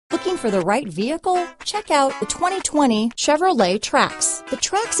Looking for the right vehicle? Check out the 2020 Chevrolet Trax. The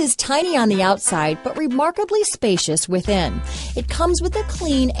Trax is tiny on the outside, but remarkably spacious within. It comes with a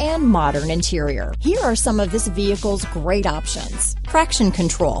clean and modern interior. Here are some of this vehicle's great options: traction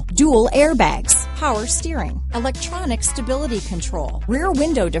control, dual airbags, power steering, electronic stability control, rear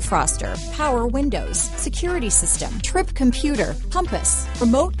window defroster, power windows, security system, trip computer, compass,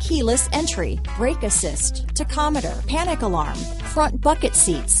 remote keyless entry, brake assist, tachometer, panic alarm, front bucket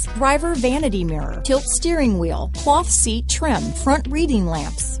seats, driver vanity mirror, tilt steering wheel, cloth seat trim, front reading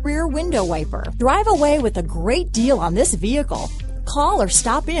lamps, rear window wiper. Drive away with a great deal on this vehicle. Call or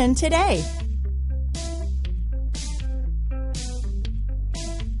stop in today.